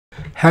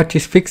How to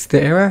fix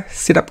the error?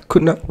 Setup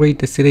could not read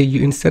the CD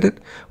you inserted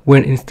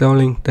when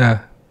installing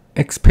the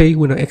XP,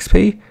 Windows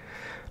XP.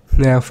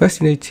 Now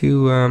first you need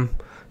to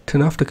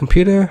turn off the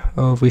computer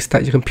or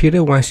restart your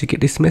computer once you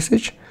get this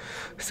message.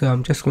 So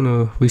I'm just going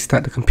to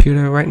restart the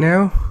computer right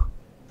now.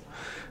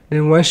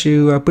 Then once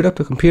you boot up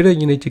the computer,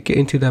 you need to get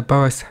into the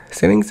BIOS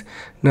settings.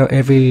 Now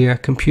every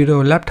computer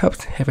or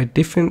laptops have a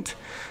different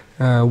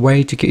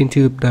way to get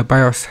into the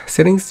BIOS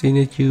settings. You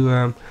need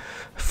to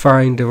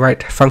find the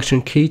right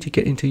function key to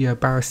get into your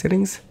BIOS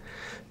settings.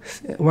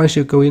 Once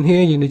you go in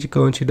here, you need to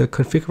go into the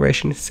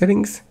configuration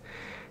settings,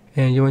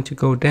 and you want to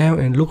go down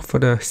and look for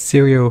the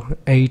serial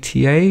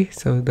ATA,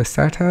 so the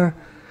SATA.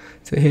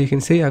 So here you can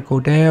see I go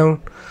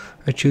down,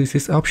 I choose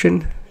this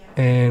option,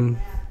 and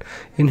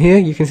in here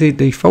you can see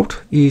the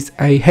default is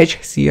a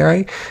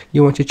HCI.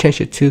 You want to change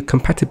it to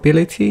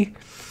compatibility.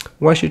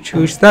 Once you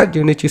choose that,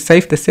 you need to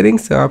save the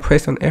settings. So I'll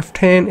press on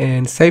F10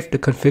 and save the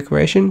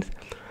configuration.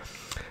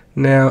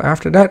 Now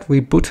after that,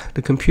 reboot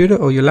the computer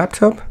or your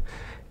laptop,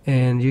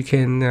 and you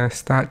can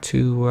start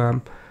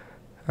to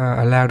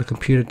allow the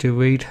computer to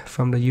read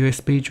from the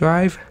USB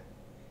drive.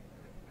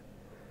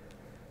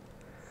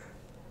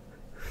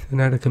 So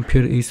now the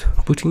computer is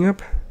booting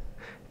up,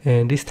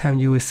 and this time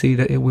you will see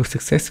that it will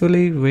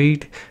successfully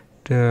read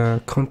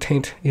the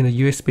content in a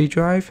USB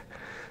drive.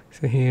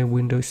 So here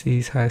Windows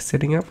is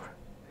setting up,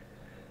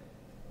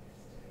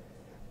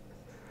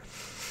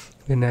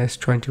 and now it's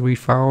trying to read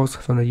files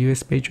from the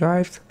USB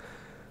drives.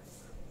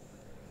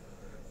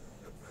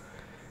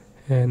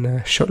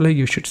 And shortly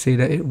you should see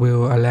that it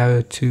will allow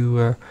you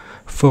to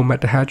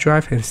format the hard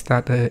drive and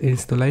start the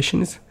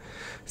installations.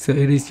 So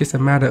it is just a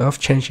matter of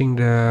changing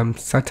the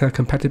SATA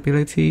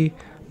compatibility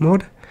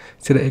mode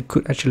so that it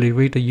could actually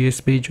read the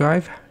USB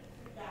drive.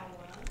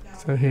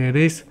 So here it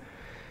is.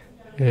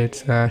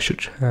 It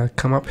should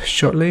come up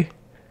shortly.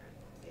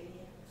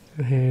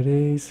 So here it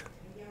is.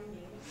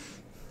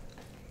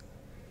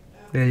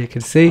 There you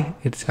can see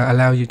it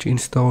allows you to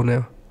install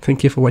now.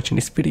 Thank you for watching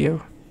this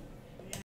video.